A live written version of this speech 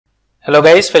Hello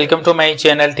guys, welcome to my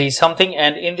channel Teach Something,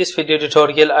 and in this video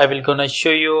tutorial I will gonna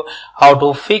show you how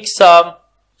to fix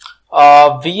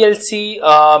VLC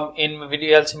in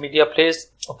VLC media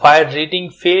plays file reading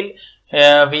fail.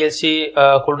 VLC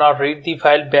could not read the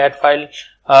file, bad file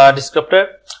descriptor.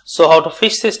 So how to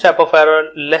fix this type of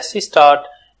error? Let's start.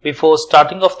 Before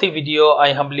starting off the video,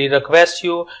 I humbly request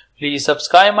you please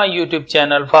subscribe my YouTube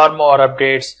channel for more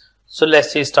updates. So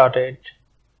let's get started.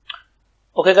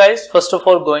 Okay guys, first of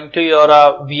all, going to your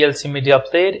VLC media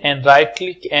player and right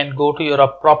click and go to your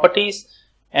properties,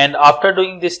 and after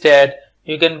doing this that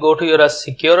you can go to your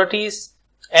securities,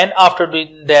 and after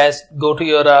doing that go to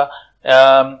your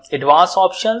advanced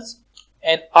options,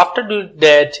 and after doing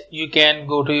that you can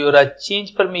go to your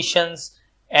change permissions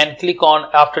and click on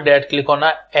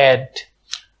add.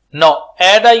 Now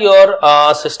add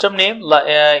your system name.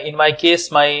 In my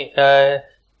case my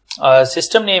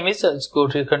system name is, let's go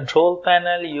to control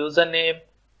panel, username,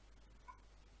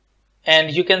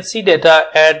 and you can see that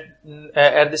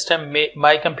at this time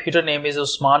my computer name is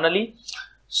Usman Ali.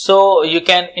 So you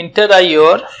can enter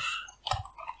your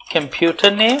computer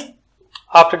name.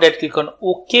 After that click on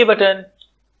OK button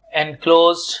and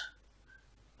close.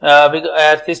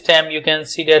 At this time you can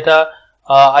see that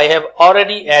I have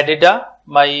already added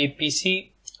my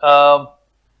PC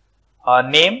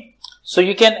name. So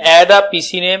you can add a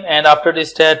PC name, and after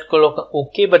this that click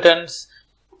OK buttons,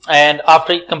 and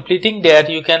after completing that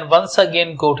you can once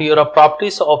again go to your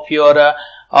properties of your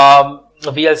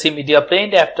VLC media player,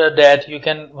 and after that you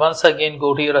can once again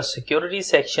go to your security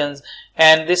sections,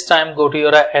 and this time go to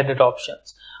your edit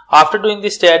options. After doing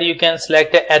this that you can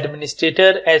select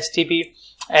administrator HTTP,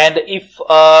 and if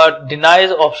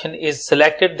denies option is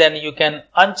selected then you can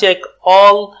uncheck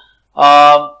all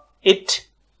it,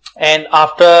 and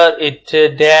after it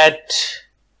that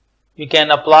you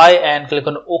can apply and click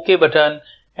on OK button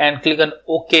and click on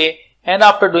OK, and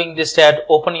after doing this that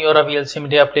open your VLC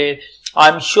media player.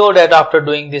 I'm sure that after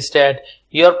doing this that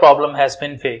your problem has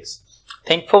been fixed.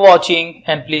 Thanks for watching,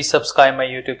 and please subscribe my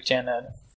YouTube channel.